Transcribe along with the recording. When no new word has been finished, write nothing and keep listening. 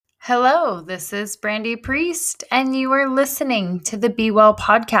Hello, this is Brandy Priest, and you are listening to the Be Well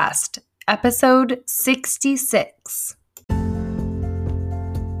podcast, episode 66.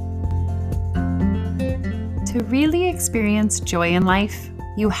 To really experience joy in life,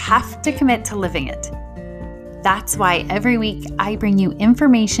 you have to commit to living it. That's why every week I bring you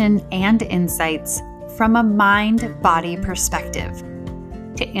information and insights from a mind-body perspective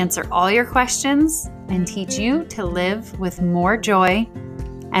to answer all your questions and teach you to live with more joy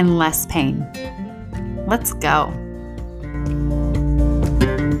and less pain. Let's go.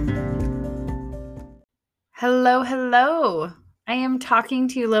 Hello. I am talking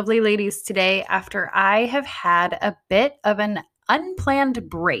to you lovely ladies today after I have had a bit of an unplanned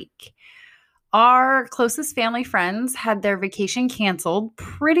break. Our closest family friends had their vacation canceled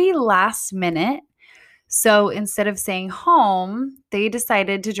pretty last minute. So instead of staying home, they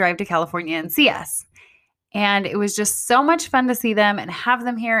decided to drive to California and see us. And it was just so much fun to see them and have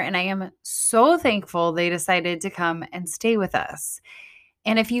them here. And I am so thankful they decided to come and stay with us.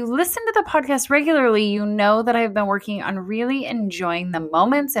 And if you listen to the podcast regularly, you know that I've been working on really enjoying the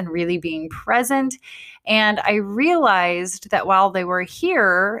moments and really being present. And I realized that while they were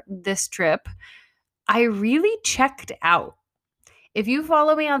here this trip, I really checked out. If you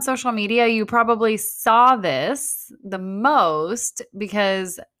follow me on social media, you probably saw this the most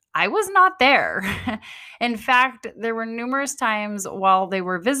because I was not there. In fact, there were numerous times while they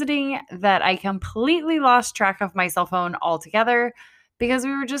were visiting that I completely lost track of my cell phone altogether because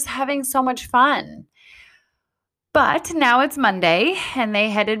we were just having so much fun. But now it's Monday and they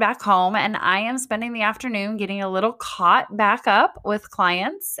headed back home, and I am spending the afternoon getting a little caught back up with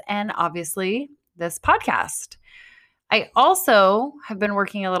clients and obviously this podcast. I also have been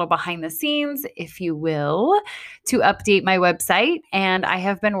working a little behind the scenes, if you will, to update my website. And I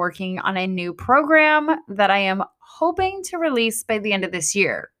have been working on a new program that I am hoping to release by the end of this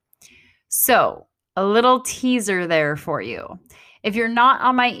year. So, a little teaser there for you. If you're not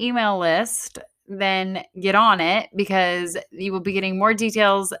on my email list, then get on it because you will be getting more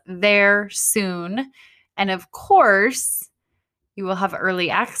details there soon. And of course, you will have early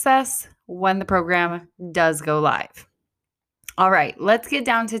access when the program does go live. All right, let's get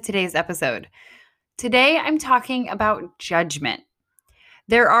down to today's episode. Today, I'm talking about judgment.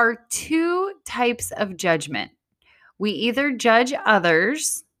 There are two types of judgment. We either judge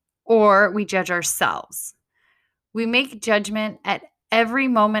others or we judge ourselves. We make judgment at every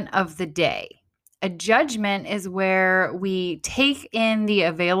moment of the day. A judgment is where we take in the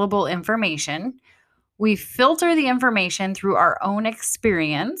available information, we filter the information through our own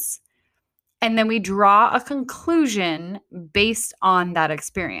experience, and then we draw a conclusion based on that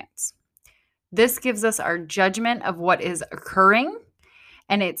experience. This gives us our judgment of what is occurring,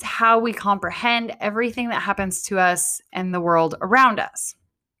 and it's how we comprehend everything that happens to us and the world around us.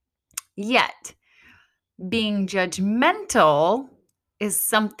 Yet, being judgmental is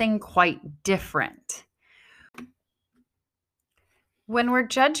something quite different. When we're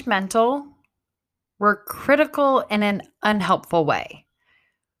judgmental, we're critical in an unhelpful way.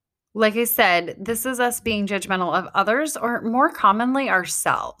 Like I said, this is us being judgmental of others, or more commonly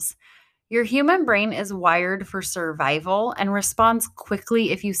ourselves. Your human brain is wired for survival and responds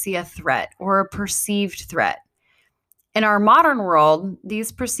quickly if you see a threat or a perceived threat. In our modern world,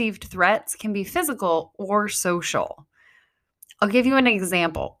 these perceived threats can be physical or social. I'll give you an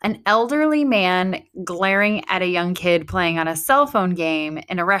example. An elderly man glaring at a young kid playing on a cell phone game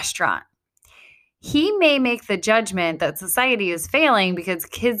in a restaurant. He may make the judgment that society is failing because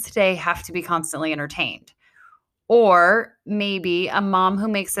kids today have to be constantly entertained. Or maybe a mom who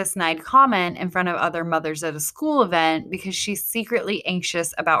makes a snide comment in front of other mothers at a school event because she's secretly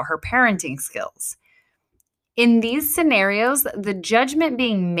anxious about her parenting skills. In these scenarios, the judgment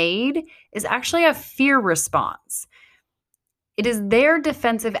being made is actually a fear response. It is their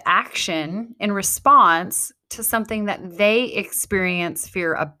defensive action in response to something that they experience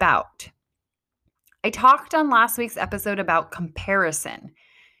fear about. I talked on last week's episode about comparison.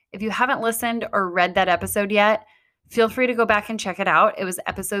 If you haven't listened or read that episode yet, feel free to go back and check it out. It was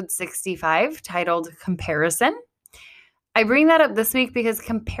episode 65 titled Comparison. I bring that up this week because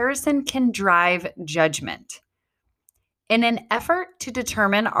comparison can drive judgment. In an effort to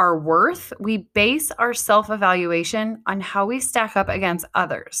determine our worth, we base our self-evaluation on how we stack up against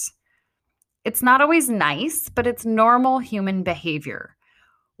others. It's not always nice, but it's normal human behavior.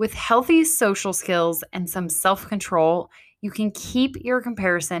 With healthy social skills and some self-control, you can keep your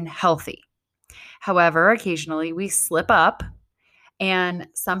comparison healthy. However, occasionally we slip up, and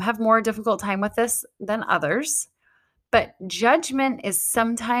some have more difficult time with this than others. But judgment is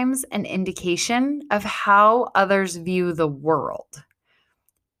sometimes an indication of how others view the world.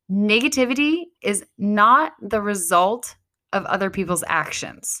 Negativity is not the result of other people's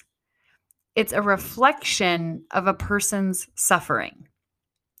actions. It's a reflection of a person's suffering.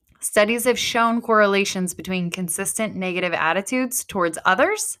 Studies have shown correlations between consistent negative attitudes towards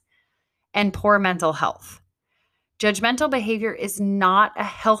others and poor mental health. Judgmental behavior is not a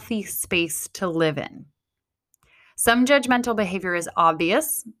healthy space to live in. Some judgmental behavior is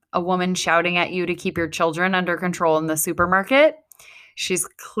obvious. A woman shouting at you to keep your children under control in the supermarket. She's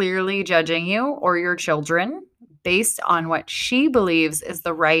clearly judging you or your children based on what she believes is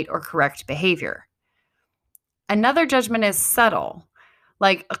the right or correct behavior. Another judgment is subtle,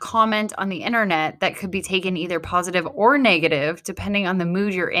 like a comment on the internet that could be taken either positive or negative depending on the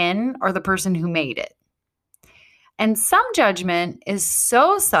mood you're in or the person who made it. And some judgment is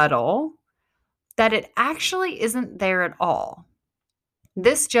so subtle that it actually isn't there at all.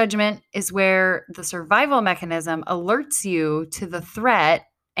 This judgment is where the survival mechanism alerts you to the threat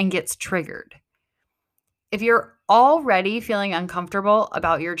and gets triggered. If you're already feeling uncomfortable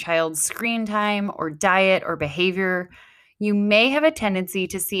about your child's screen time or diet or behavior, you may have a tendency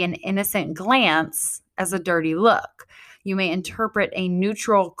to see an innocent glance as a dirty look. You may interpret a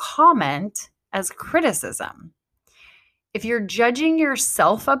neutral comment as criticism. If you're judging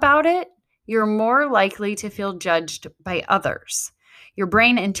yourself about it, you're more likely to feel judged by others. Your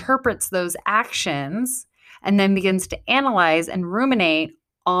brain interprets those actions and then begins to analyze and ruminate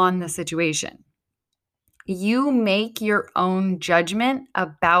on the situation. You make your own judgment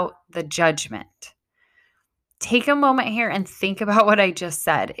about the judgment. Take a moment here and think about what I just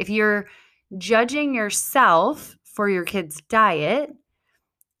said. If you're judging yourself for your kid's diet,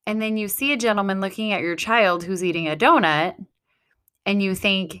 and then you see a gentleman looking at your child who's eating a donut, and you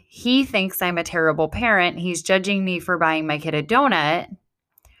think, he thinks I'm a terrible parent, he's judging me for buying my kid a donut,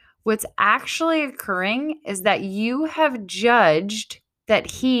 what's actually occurring is that you have judged that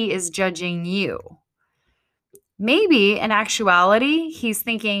he is judging you. Maybe in actuality, he's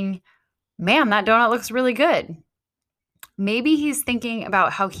thinking, man, that donut looks really good. Maybe he's thinking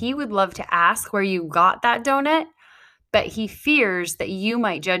about how he would love to ask where you got that donut, but he fears that you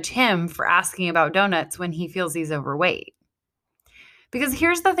might judge him for asking about donuts when he feels he's overweight. Because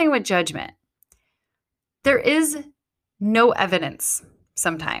here's the thing with judgment. There is no evidence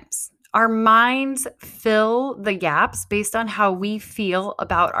sometimes. Our minds fill the gaps based on how we feel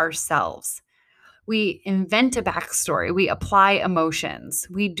about ourselves. We invent a backstory. We apply emotions.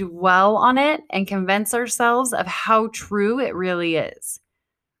 We dwell on it and convince ourselves of how true it really is.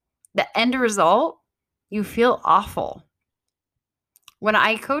 The end result, you feel awful. When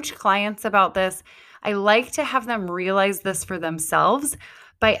I coach clients about this, I like to have them realize this for themselves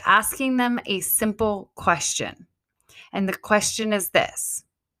by asking them a simple question. And the question is this: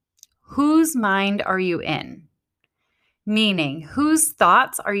 whose mind are you in? Meaning, whose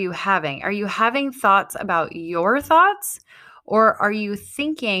thoughts are you having? Are you having thoughts about your thoughts, or are you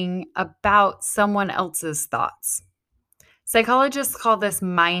thinking about someone else's thoughts? Psychologists call this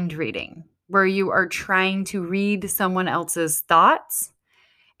mind reading, where you are trying to read someone else's thoughts,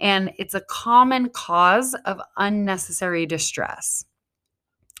 and it's a common cause of unnecessary distress.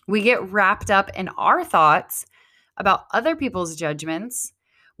 We get wrapped up in our thoughts about other people's judgments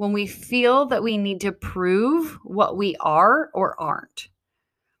when we feel that we need to prove what we are or aren't.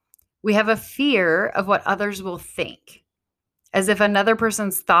 We have a fear of what others will think, as if another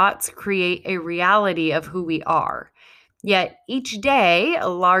person's thoughts create a reality of who we are. Yet each day, a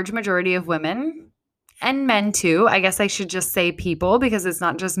large majority of women, and men too, I guess I should just say people, because it's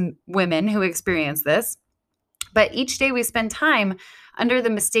not just women who experience this, but each day we spend time under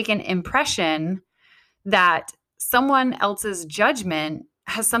the mistaken impression that someone else's judgment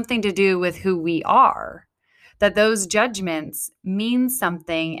has something to do with who we are, that those judgments mean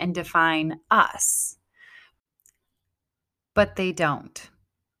something and define us. But they don't.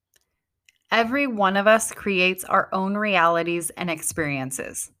 Every one of us creates our own realities and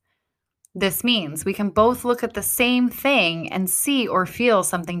experiences. This means we can both look at the same thing and see or feel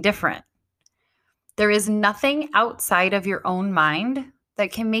something different. There is nothing outside of your own mind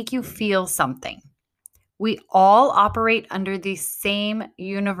that can make you feel something. We all operate under these same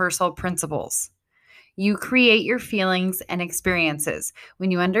universal principles. You create your feelings and experiences.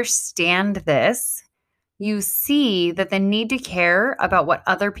 When you understand this, you see that the need to care about what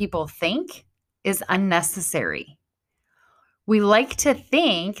other people think is unnecessary. We like to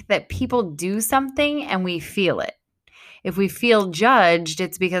think that people do something and we feel it. If we feel judged,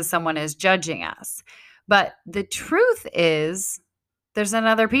 it's because someone is judging us. But the truth is, there's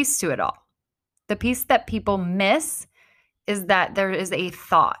another piece to it all. The piece that people miss is that there is a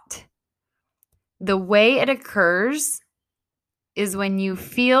thought. The way it occurs is when you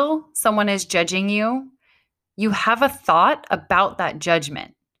feel someone is judging you, you have a thought about that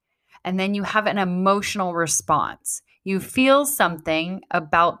judgment, and then you have an emotional response. You feel something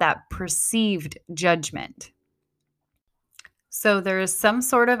about that perceived judgment. So there is some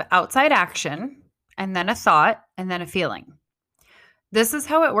sort of outside action, and then a thought, and then a feeling. This is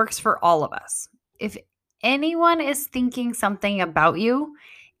how it works for all of us. If anyone is thinking something about you,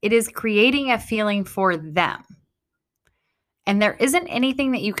 it is creating a feeling for them. And there isn't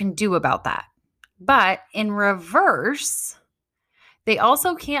anything that you can do about that. But in reverse, they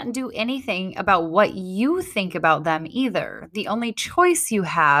also can't do anything about what you think about them either. The only choice you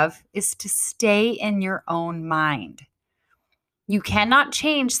have is to stay in your own mind. You cannot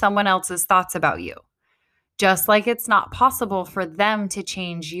change someone else's thoughts about you, just like it's not possible for them to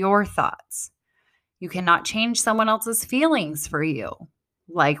change your thoughts. You cannot change someone else's feelings for you.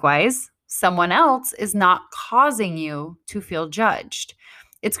 Likewise, someone else is not causing you to feel judged.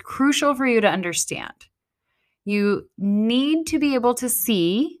 It's crucial for you to understand. You need to be able to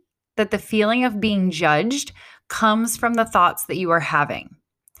see that the feeling of being judged comes from the thoughts that you are having.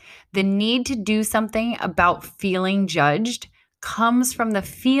 The need to do something about feeling judged comes from the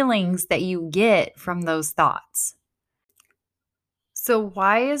feelings that you get from those thoughts. So,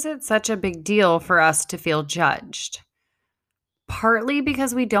 why is it such a big deal for us to feel judged? Partly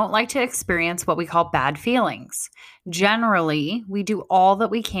because we don't like to experience what we call bad feelings. Generally, we do all that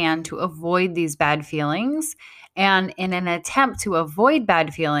we can to avoid these bad feelings. And in an attempt to avoid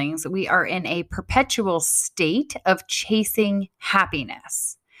bad feelings, we are in a perpetual state of chasing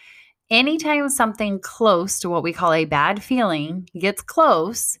happiness. Anytime something close to what we call a bad feeling gets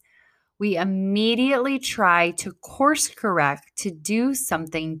close, we immediately try to course correct to do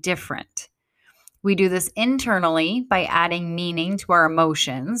something different. We do this internally by adding meaning to our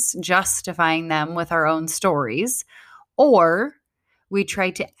emotions, justifying them with our own stories, or we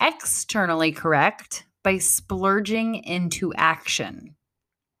try to externally correct by splurging into action.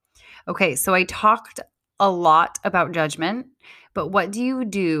 Okay, so I talked a lot about judgment, but what do you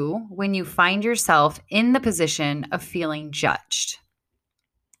do when you find yourself in the position of feeling judged?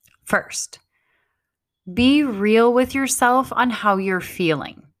 First, be real with yourself on how you're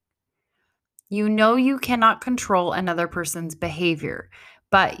feeling. You know you cannot control another person's behavior,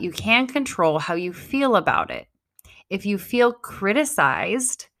 but you can control how you feel about it. If you feel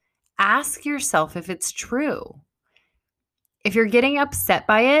criticized, ask yourself if it's true. If you're getting upset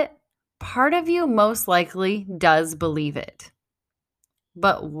by it, part of you most likely does believe it.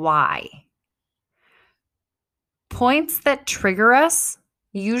 But why? Points that trigger us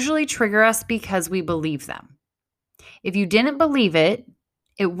usually trigger us because we believe them. If you didn't believe it,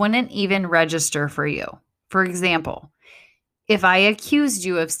 it wouldn't even register for you. For example, if I accused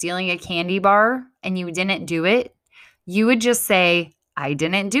you of stealing a candy bar and you didn't do it, you would just say, I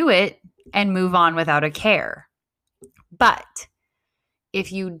didn't do it, and move on without a care. But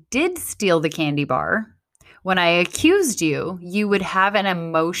if you did steal the candy bar, when I accused you, you would have an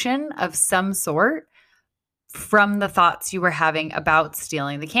emotion of some sort from the thoughts you were having about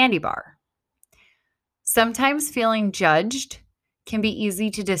stealing the candy bar. Sometimes feeling judged can be easy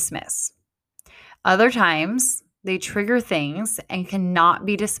to dismiss. Other times, they trigger things and cannot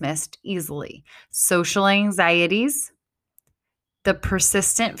be dismissed easily. Social anxieties, the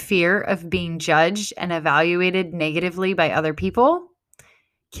persistent fear of being judged and evaluated negatively by other people,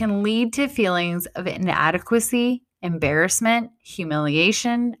 can lead to feelings of inadequacy, embarrassment,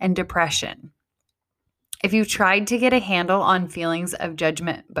 humiliation, and depression. If you tried to get a handle on feelings of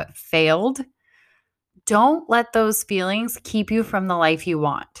judgment but failed, don't let those feelings keep you from the life you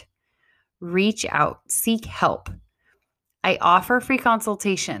want. Reach out, seek help. I offer free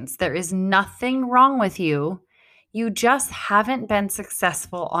consultations. There is nothing wrong with you. You just haven't been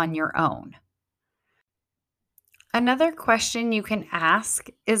successful on your own. Another question you can ask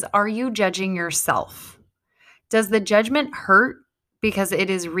is, are you judging yourself? Does the judgment hurt because it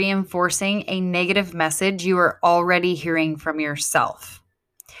is reinforcing a negative message you are already hearing from yourself?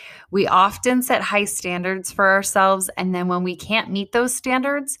 We often set high standards for ourselves, and then when we can't meet those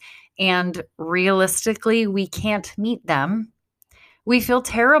standards, and realistically we can't meet them, we feel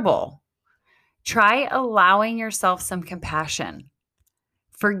terrible. Try allowing yourself some compassion.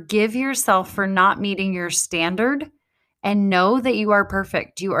 Forgive yourself for not meeting your standard and know that you are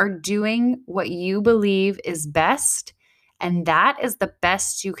perfect. You are doing what you believe is best, and that is the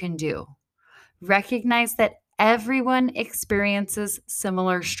best you can do. Recognize that everyone experiences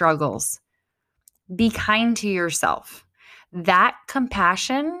similar struggles. Be kind to yourself. That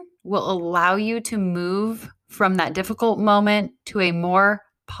compassion will allow you to move from that difficult moment to a more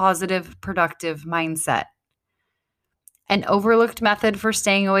positive, productive mindset. An overlooked method for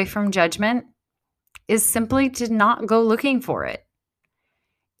staying away from judgment is simply to not go looking for it.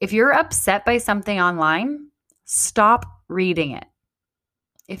 If you're upset by something online, stop reading it.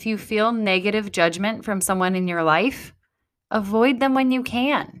 If you feel negative judgment from someone in your life, avoid them when you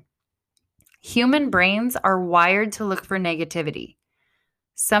can. Human brains are wired to look for negativity.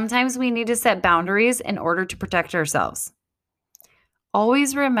 Sometimes we need to set boundaries in order to protect ourselves.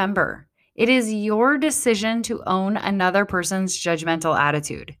 Always remember, it is your decision to own another person's judgmental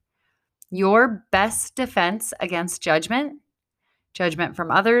attitude. Your best defense against judgment from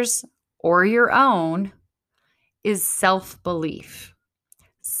others or your own, is self-belief.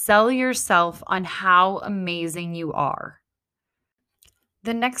 Sell yourself on how amazing you are.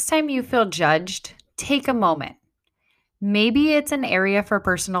 The next time you feel judged, take a moment. Maybe it's an area for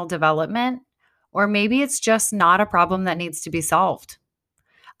personal development, or maybe it's just not a problem that needs to be solved.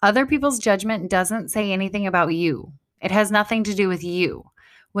 Other people's judgment doesn't say anything about you. It has nothing to do with you.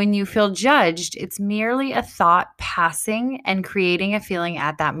 When you feel judged, it's merely a thought passing and creating a feeling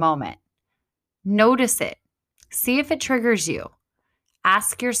at that moment. Notice it. See if it triggers you.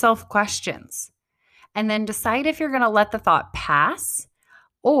 Ask yourself questions, and then decide if you're going to let the thought pass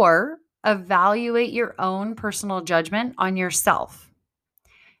or evaluate your own personal judgment on yourself.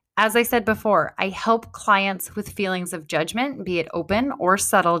 As I said before, I help clients with feelings of judgment, be it open or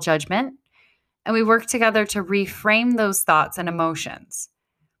subtle judgment, and we work together to reframe those thoughts and emotions.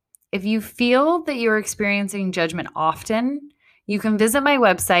 If you feel that you're experiencing judgment often, you can visit my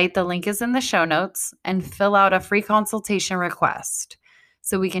website, the link is in the show notes, and fill out a free consultation request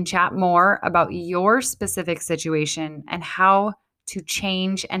so we can chat more about your specific situation and how to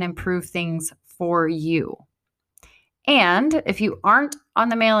change and improve things for you. And if you aren't on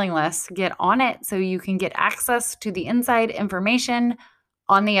the mailing list, get on it so you can get access to the inside information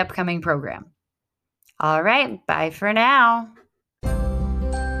on the upcoming program. All right, bye for now.